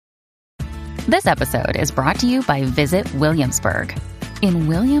This episode is brought to you by Visit Williamsburg. In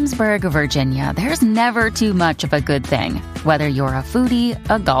Williamsburg, Virginia, there's never too much of a good thing. Whether you're a foodie,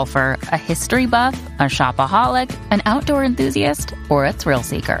 a golfer, a history buff, a shopaholic, an outdoor enthusiast, or a thrill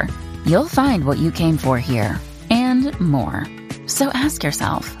seeker, you'll find what you came for here and more. So ask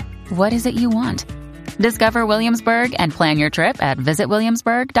yourself, what is it you want? Discover Williamsburg and plan your trip at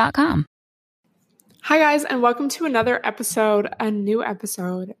visitwilliamsburg.com. Hi guys, and welcome to another episode, a new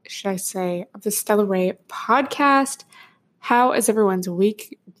episode, should I say, of the Stella Ray podcast. How is everyone's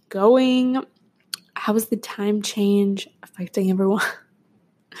week going? How is the time change affecting everyone?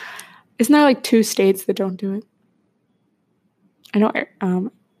 Isn't there like 2 states that don't do it? I know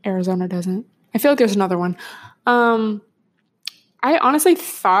Arizona doesn't. I feel like there's another one. I honestly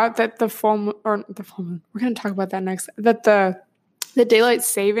thought that the full moon, we're going to talk about that next, that the daylight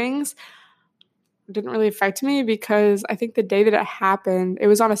savings didn't really affect me because I think the day that it happened, it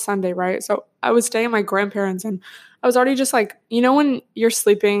was on a Sunday, right? So I was staying at my grandparents' and I was already just like, you know, when you're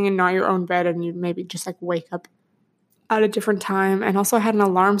sleeping in not your own bed and you maybe just like wake up at a different time. And also I had an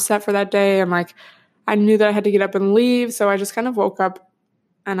alarm set for that day. And like, I knew that I had to get up and leave. So I just kind of woke up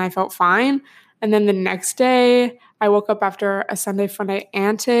and I felt fine. And then the next day I woke up after a Sunday Funday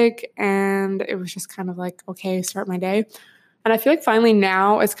antic and it was just kind of like, okay, start my day. And I feel like finally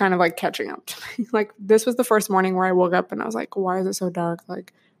now it's kind of like catching up to me. Like this was the first morning where I woke up and I was like, why is it so dark?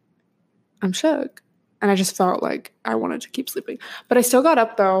 Like I'm shook. And I just felt like I wanted to keep sleeping. But I still got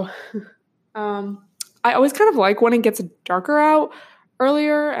up though. I always kind of like when it gets darker out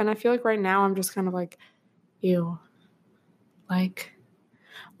earlier. And I feel like right now I'm just kind of like, ew. Like,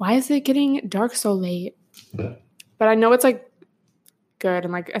 why is it getting dark so late? But I know it's like good.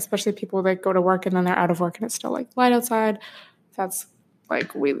 And like, especially people that go to work and then they're out of work and it's still like light outside. That's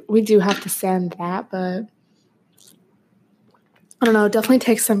like, we do have to send that, but I don't know, it definitely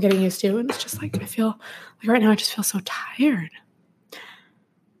takes some getting used to. And it's just like, I feel like right now I just feel so tired.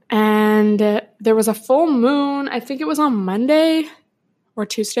 And there was a full moon. I think it was on Monday or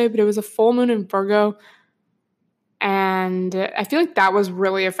Tuesday, but it was a full moon in Virgo. And I feel like that was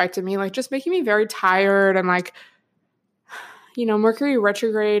really affecting me, like just making me very tired and like, you know, Mercury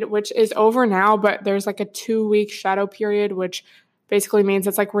retrograde, which is over now, but there's like a 2-week shadow period, which basically means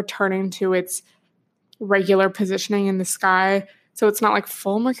it's like returning to its regular positioning in the sky. So it's not like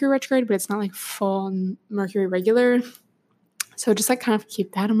full Mercury retrograde, but it's not like full Mercury regular. So just like kind of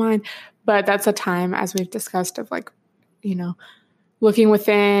keep that in mind. But that's a time, as we've discussed, of like, you know, looking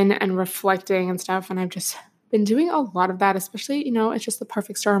within and reflecting and stuff. And I've just been doing a lot of that, especially, you know, it's just the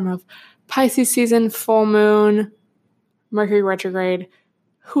perfect storm of Pisces season, full moon, Mercury retrograde.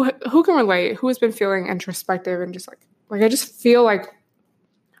 Who can relate? Who has been feeling introspective and just like I just feel like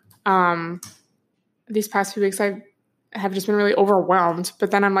these past few weeks I have just been really overwhelmed.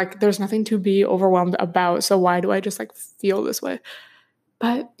 But then I'm like, there's nothing to be overwhelmed about. So why do I just like feel this way?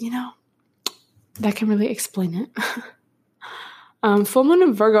 But you know, that can really explain it. Full moon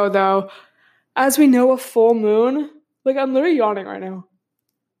in Virgo though, as we know, a full moon. Like I'm literally yawning right now.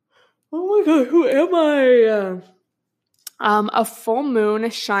 Oh my god, who am I? A full moon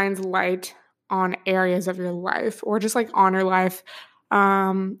shines light on areas of your life or just like on your life.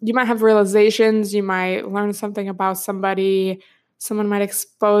 You might have realizations. You might learn something about somebody. Someone might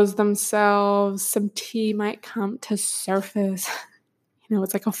expose themselves. Some tea might come to surface. You know,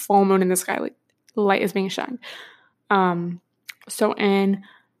 it's like a full moon in the sky. Like light is being shined. So in,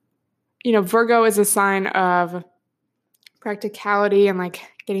 you know, Virgo is a sign of practicality and like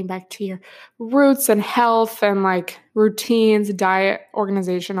getting back to your roots and health and like routines, diet,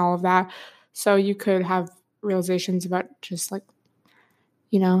 organization, all of that. So you could have realizations about just like,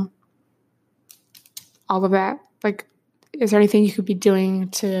 you know, all of that. Like, is there anything you could be doing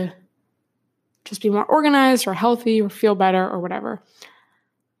to just be more organized or healthy or feel better or whatever?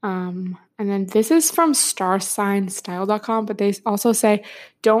 And then this is from starsignstyle.com, but they also say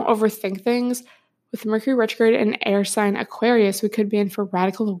don't overthink things. With Mercury retrograde and air sign Aquarius, we could be in for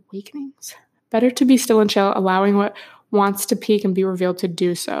radical awakenings. Better to be still and chill, allowing what wants to peak and be revealed to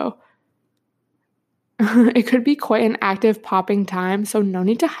do so. It could be quite an active popping time, so no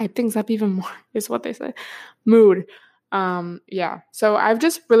need to hype things up even more, is what they say. Mood. Yeah. So I've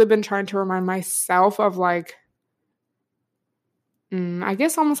just really been trying to remind myself of like, I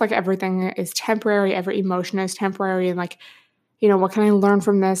guess almost like everything is temporary, every emotion is temporary, and like, you know, what can I learn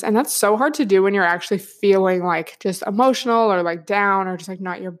from this? And that's so hard to do when you're actually feeling like just emotional or like down or just like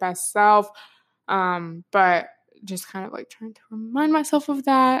not your best self. But just kind of like trying to remind myself of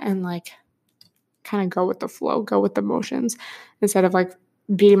that and like kind of go with the flow, go with the motions instead of like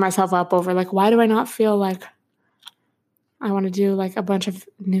beating myself up over like, why do I not feel like I want to do like a bunch of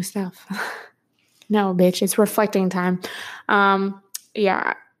new stuff? No, bitch, it's reflecting time.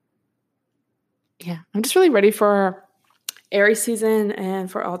 Yeah. I'm just really ready for Aries season and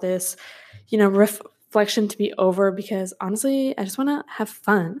for all this, reflection to be over because honestly, I just want to have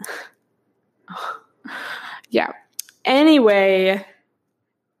fun. Yeah. Anyway,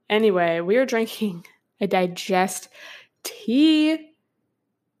 we are drinking a digest tea,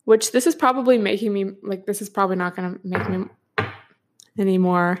 which this is probably making me this is probably not going to make me any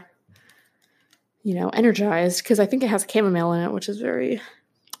more, energized because I think it has chamomile in it, which is very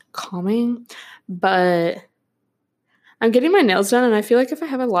calming. But I'm getting my nails done, and I feel like if I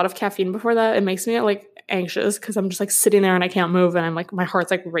have a lot of caffeine before that, it makes me anxious because I'm just sitting there and I can't move, and I'm my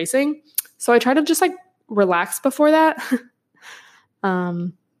heart's racing. So I try to just relax before that.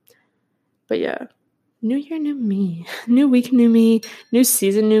 But yeah, new year, new me, new week, new me, new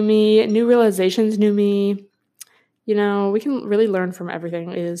season, new me, new realizations, new me. We can really learn from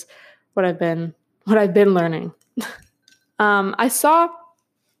everything is what I've been learning. I saw,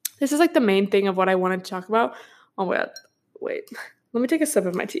 this is the main thing of what I wanted to talk about. Oh, wait, let me take a sip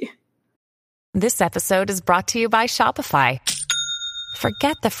of my tea. This episode is brought to you by Shopify.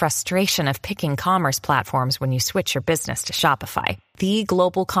 Forget the frustration of picking commerce platforms when you switch your business to Shopify, the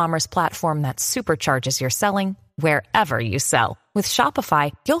global commerce platform that supercharges your selling wherever you sell. With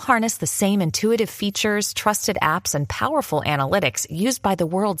Shopify, you'll harness the same intuitive features, trusted apps, and powerful analytics used by the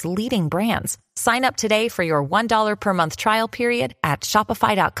world's leading brands. Sign up today for your $1 per month trial period at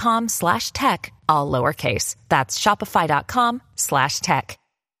shopify.com/tech, all lowercase. That's shopify.com/tech.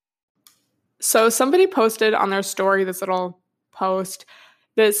 So somebody posted on their story this little post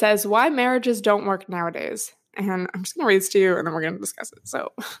that says why marriages don't work nowadays. And I'm just going to read this to you and then we're going to discuss it.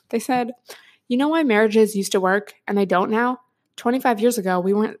 So they said, you know why marriages used to work and they don't now? 25 years ago,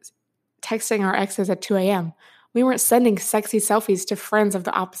 we weren't texting our exes at 2 a.m. We weren't sending sexy selfies to friends of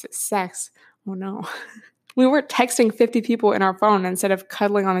the opposite sex. Oh no. We weren't texting 50 people in our phone instead of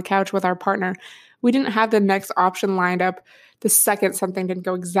cuddling on the couch with our partner. We didn't have the next option lined up the second something didn't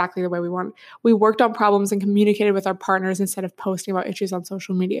go exactly the way we wanted. We worked on problems and communicated with our partners instead of posting about issues on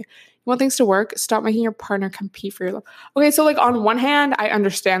social media. You want things to work? Stop making your partner compete for your love. Okay, so on one hand, I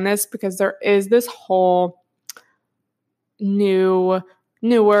understand this because there is this whole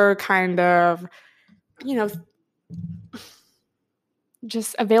newer kind of,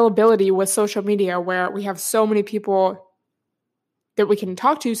 just availability with social media where we have so many people that we can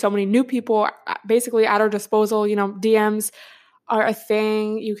talk to, so many new people basically at our disposal. DMs are a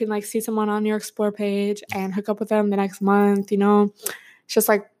thing. You can see someone on your Explore page and hook up with them the next month. It's just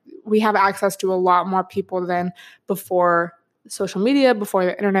we have access to a lot more people than before social media, before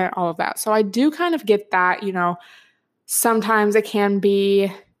the internet, all of that. So I do kind of get that, sometimes it can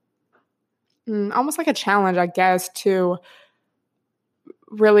be almost like a challenge, I guess, to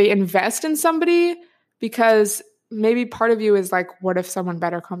really invest in somebody because maybe part of you is what if someone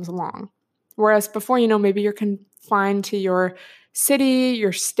better comes along? Whereas before, maybe you're confined to your city,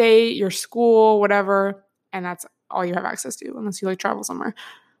 your state, your school, whatever, and that's all you have access to unless you travel somewhere.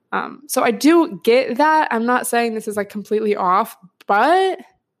 So I do get that. I'm not saying this is completely off, but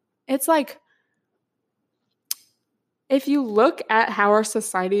it's if you look at how our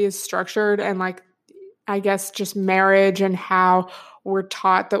society is structured and I guess just marriage and how we're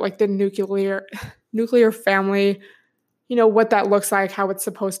taught that the nuclear family, what that looks like, how it's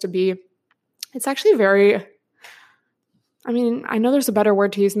supposed to be. It's actually very, I know there's a better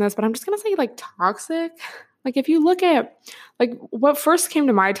word to use in this, but I'm just going to say toxic. If you look at, what first came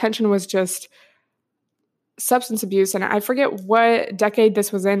to my attention was just substance abuse. And I forget what decade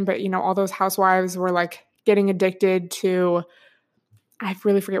this was in, but, all those housewives were getting addicted to, I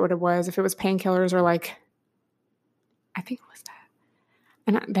really forget what it was, if it was painkillers or I think it was that.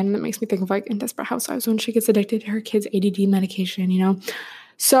 And then that makes me think of in Desperate Housewives when she gets addicted to her kid's ADD medication,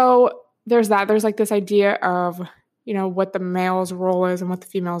 So there's that. There's this idea of, what the male's role is and what the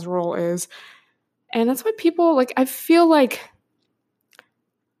female's role is. And that's why people, I feel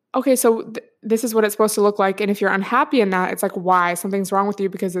okay, so this is what it's supposed to look like. And if you're unhappy in that, it's why? Something's wrong with you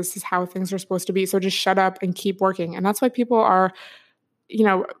because this is how things are supposed to be. So just shut up and keep working. And that's why people are,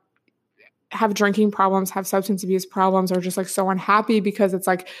 have drinking problems, have substance abuse problems, or just so unhappy because it's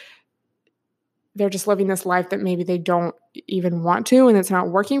they're just living this life that maybe they don't even want to and it's not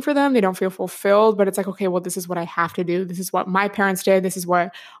working for them. They don't feel fulfilled, but it's okay, well, this is what I have to do. This is what my parents did. This is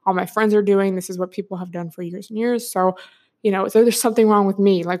what all my friends are doing. This is what people have done for years and years. So, so there's something wrong with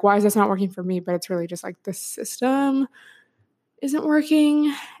me. Why is this not working for me? But it's really just the system isn't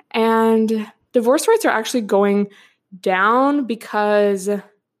working. And divorce rates are actually going down because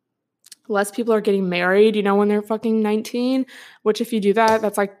less people are getting married, when they're fucking 19, which if you do that,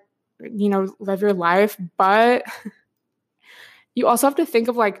 that's live your life. But you also have to think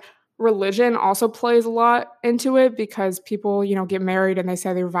of like religion also plays a lot into it, because people, get married and they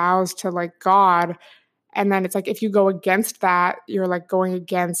say their vows to like God. And then it's like, if you go against that, you're like going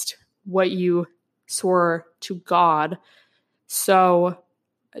against what you swore to God. So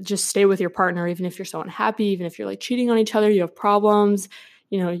just stay with your partner, even if you're so unhappy, even if you're like cheating on each other, you have problems,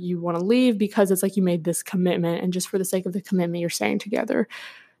 you want to leave, because it's like you made this commitment, and just for the sake of the commitment, you're staying together.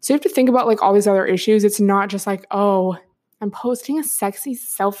 So you have to think about like all these other issues. It's not just like, oh, I'm posting a sexy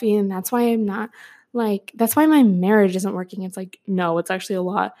selfie and that's why that's why my marriage isn't working. It's like, no, it's actually a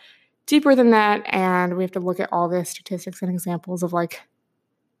lot deeper than that. And we have to look at all the statistics and examples of like,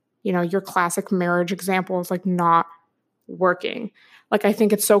 your classic marriage examples like not working. Like, I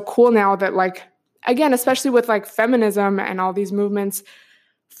think it's so cool now that like, again, especially with like feminism and all these movements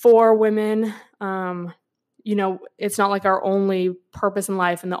for women, it's not like our only purpose in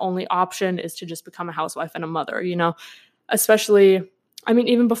life and the only option is to just become a housewife and a mother, especially,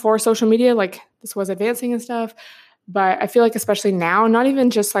 even before social media, like this was advancing and stuff. But I feel like especially now, not even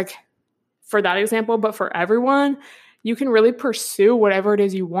just like for that example, but for everyone, you can really pursue whatever it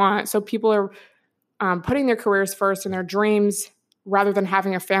is you want. So people are putting their careers first and their dreams rather than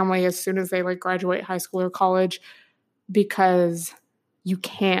having a family as soon as they like graduate high school or college, because you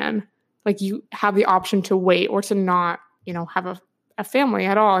can. Like, you have the option to wait or to not, have a family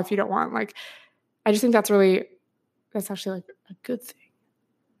at all if you don't want. Like, I just think that's actually like a good thing.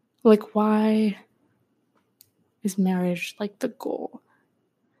 Like, why is marriage like the goal?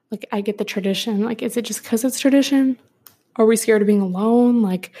 Like, I get the tradition. Like, is it just because it's tradition? Are we scared of being alone?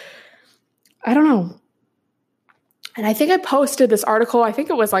 Like, I don't know. And I think I posted this article, I think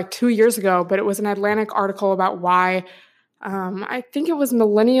it was like 2 years ago, but it was an Atlantic article about why, I think it was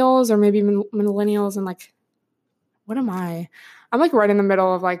millennials or maybe millennials and like, what am I? I'm like right in the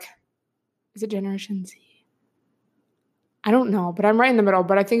middle of like, is it Generation Z? I don't know, but I'm right in the middle.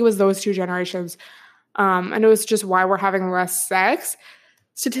 But I think it was those two generations. And it was just why we're having less sex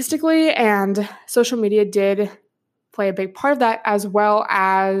statistically. And social media did play a big part of that, as well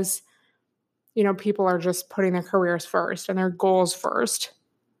as, people are just putting their careers first and their goals first,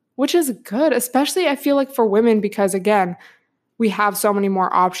 which is good, especially I feel like for women, because again, we have so many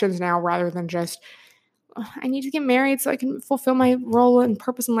more options now rather than just, I need to get married so I can fulfill my role and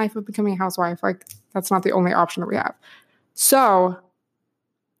purpose in life of becoming a housewife. Like, that's not the only option that we have. So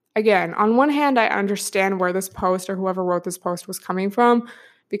again, on one hand, I understand where this post or whoever wrote this post was coming from,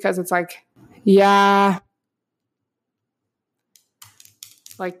 because it's like, yeah,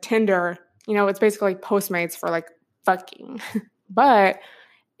 like Tinder, it's basically like Postmates for like fucking. But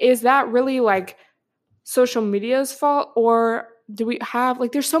is that really like social media's fault? Or do we have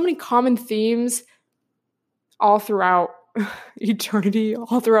like, there's so many common themes all throughout eternity,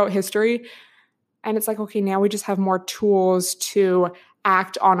 all throughout history. And it's like, okay, now we just have more tools to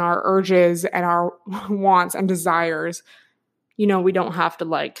act on our urges and our wants and desires. We don't have to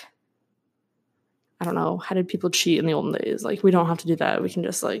like, I don't know, how did people cheat in the olden days? Like, we don't have to do that. We can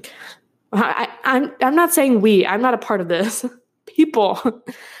just like, I'm not saying I'm not a part of this. People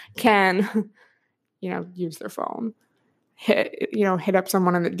can, use their phone, hit up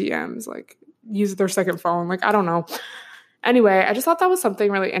someone in the DMs, like use their second phone. Like, I don't know. Anyway, I just thought that was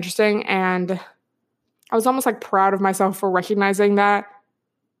something really interesting. And I was almost like proud of myself for recognizing that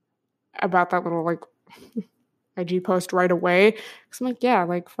about that little like IG post right away. Cause I'm like, yeah,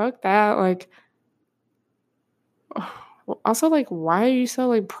 like fuck that. Like, also, like, why are you so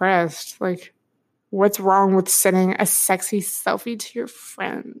like pressed? Like, what's wrong with sending a sexy selfie to your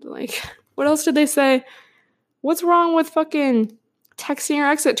friend? Like, what else did they say? What's wrong with fucking texting your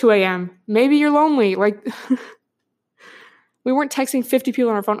ex at 2 a.m.? Maybe you're lonely. Like, we weren't texting 50 people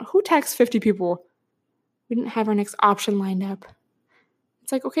on our phone. Who texts 50 people? We didn't have our next option lined up.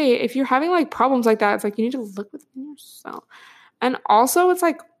 It's like, okay, if you're having like problems like that, it's like you need to look within yourself. And also, it's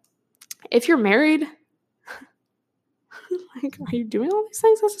like, if you're married, like, are you doing all these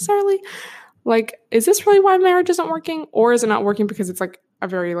things necessarily? Like, is this really why marriage isn't working? Or is it not working because it's like a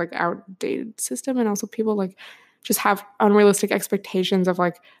very like outdated system, and also people like just have unrealistic expectations of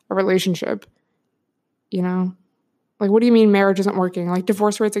like a relationship, Like, what do you mean marriage isn't working? Like,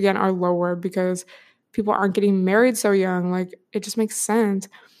 divorce rates again are lower because people aren't getting married so young. Like, it just makes sense.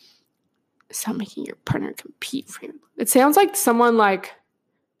 Stop making your partner compete for you. It sounds like someone like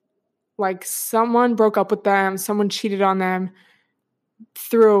someone broke up with them, someone cheated on them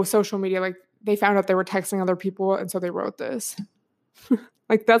through social media. Like, they found out they were texting other people, and so they wrote this.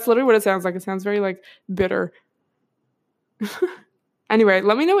 Like, that's literally what it sounds like. It sounds very like bitter. Anyway,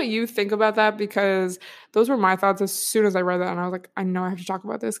 let me know what you think about that, because those were my thoughts as soon as I read that. And I was like, I know I have to talk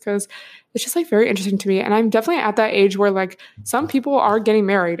about this because it's just like very interesting to me. And I'm definitely at that age where like some people are getting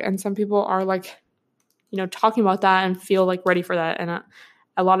married and some people are like, you know, talking about that and feel like ready for that. And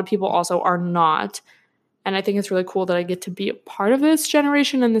a lot of people also are not. And I think it's really cool that I get to be a part of this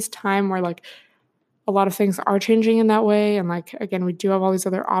generation and this time where like a lot of things are changing in that way. And like, again, we do have all these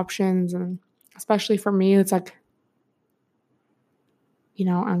other options. And especially for me, it's like, you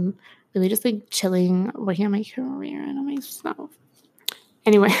know, I'm really just like chilling, working on my career and on myself.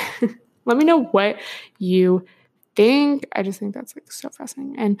 Anyway, let me know what you think. I just think that's like so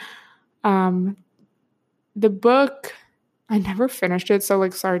fascinating. And the book, I never finished it, so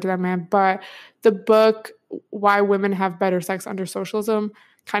like sorry to that man, but the book Why Women Have Better Sex Under Socialism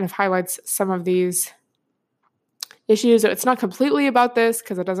kind of highlights some of these issues. It's not completely about this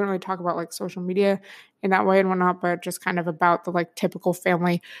because it doesn't really talk about like social media in that way and whatnot, but just kind of about the like typical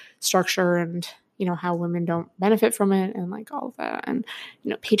family structure and, you know, how women don't benefit from it and like all of that and,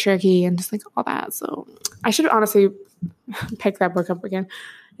 you know, patriarchy and just like all that. So I should honestly pick that book up again.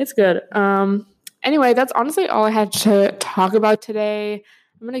 It's good. Anyway, that's honestly all I had to talk about today.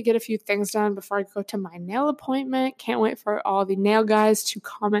 I'm going to get a few things done before I go to my nail appointment. Can't wait for all the nail guys to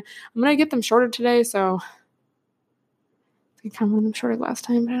comment. I'm going to get them shorter today, so I kind of wanted them shorter last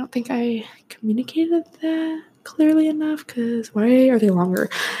time, but I don't think I communicated that clearly enough because why are they longer?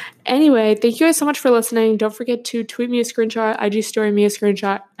 Anyway, thank you guys so much for listening. Don't forget to tweet me a screenshot, IG story me a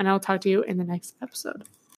screenshot, and I'll talk to you in the next episode.